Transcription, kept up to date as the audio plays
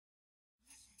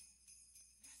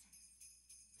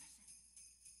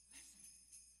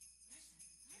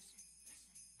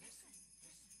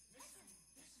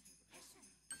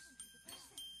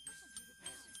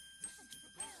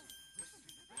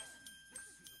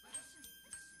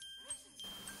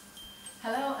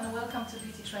Hello and welcome to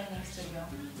Beauty Training Studio.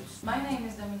 My name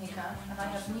is Dominika and I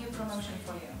have a new promotion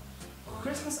for you.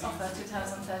 Christmas offer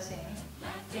 2013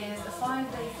 is a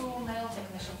 5-day full nail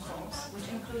technician course which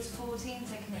includes 14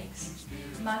 techniques: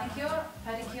 manicure,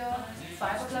 pedicure,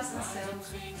 fiberglass and silk,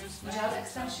 gel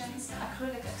extensions,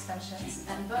 acrylic extensions,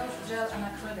 and both gel and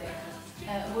acrylic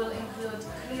will include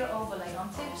clear overlay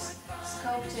on tips,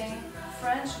 sculpting,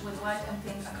 French with white and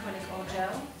pink acrylic or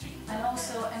gel, and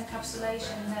also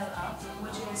encapsulation nail art,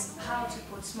 which is how to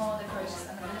put small decorations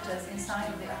and glitters inside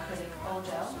of the acrylic or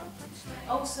gel.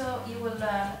 Also, you will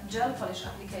learn gel polish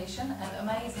application and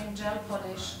amazing gel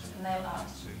polish nail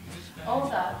art. All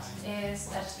that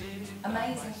is at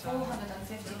amazing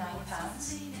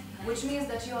 £459, which means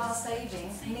that you are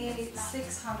saving nearly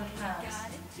 £600.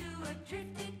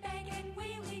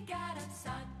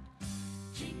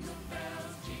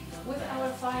 With our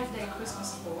 5-day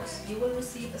Christmas course, you will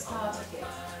receive a starter kit.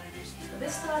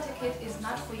 This starter kit is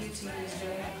not for you to use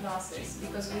during the classes,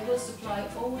 because we will supply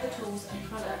all the tools and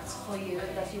products for you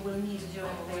that you will need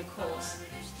during the course.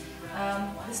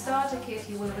 The starter kit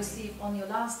you will receive on your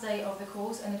last day of the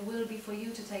course, and it will be for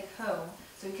you to take home,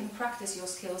 so you can practice your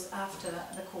skills after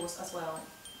the course as well.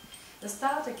 The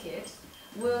starter kit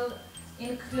will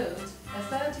include a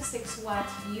 36-watt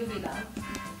UV lamp,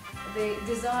 the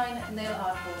design nail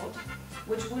art board,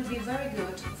 which will be very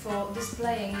good for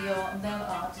displaying your nail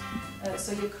art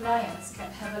so your clients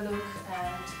can have a look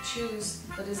and choose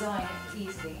the design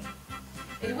easily.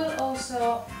 It will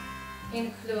also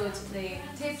include the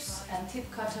tips and tip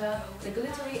cutter, the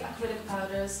glittery acrylic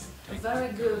powders,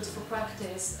 very good for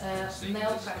practice,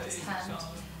 nail practice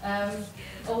hand,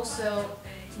 also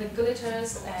the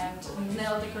glitters and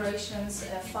nail decorations,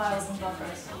 files and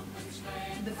buffers.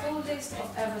 The full list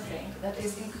of everything that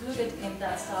is included in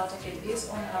that starter kit is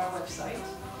on our website,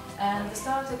 and the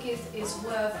starter kit is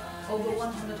worth over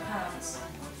 £100.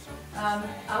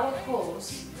 Our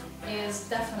course is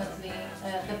definitely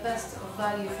the best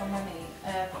value for money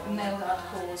nail art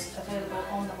course available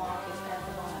on the market at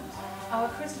the moment. Our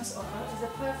Christmas offer is a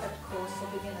perfect course for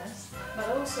beginners, but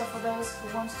also for those who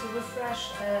want to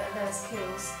refresh their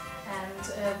skills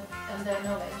and their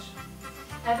knowledge.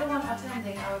 Everyone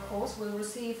attending our course will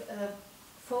receive a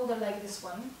folder like this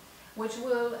one, which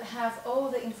will have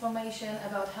all the information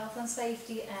about health and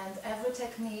safety and every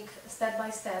technique step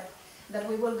by step that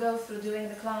we will go through during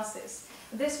the classes.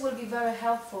 This will be very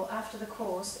helpful after the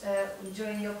course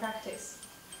during your practice.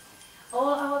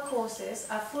 All our courses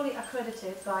are fully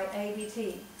accredited by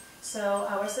ABT, so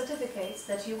our certificates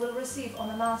that you will receive on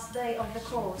the last day of the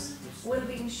course will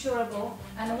be insurable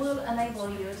and will enable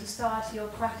you to start your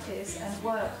practice and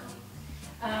work.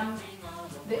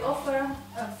 The offer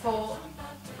for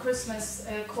Christmas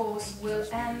course will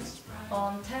end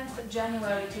on 10th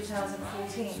January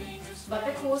 2014, but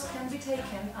the course can be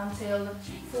taken until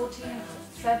 14th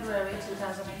February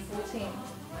 2014.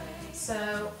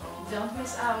 So don't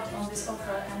miss out on this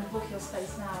offer and book your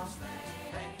space now.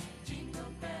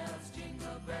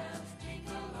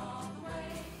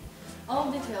 All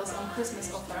details on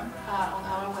Christmas offer are on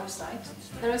our website.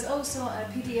 There is also a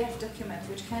PDF document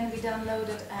which can be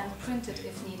downloaded and printed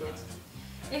if needed.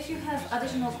 If you have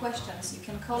additional questions, you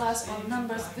can call us on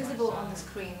numbers visible on the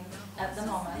screen at the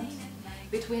moment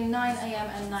between 9 AM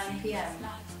and 9 PM,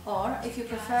 or if you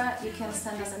prefer, you can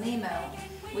send us an email.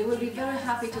 We will be very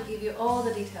happy to give you all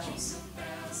the details.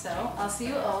 So I'll see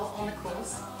you all on the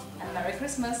course, and Merry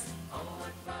Christmas!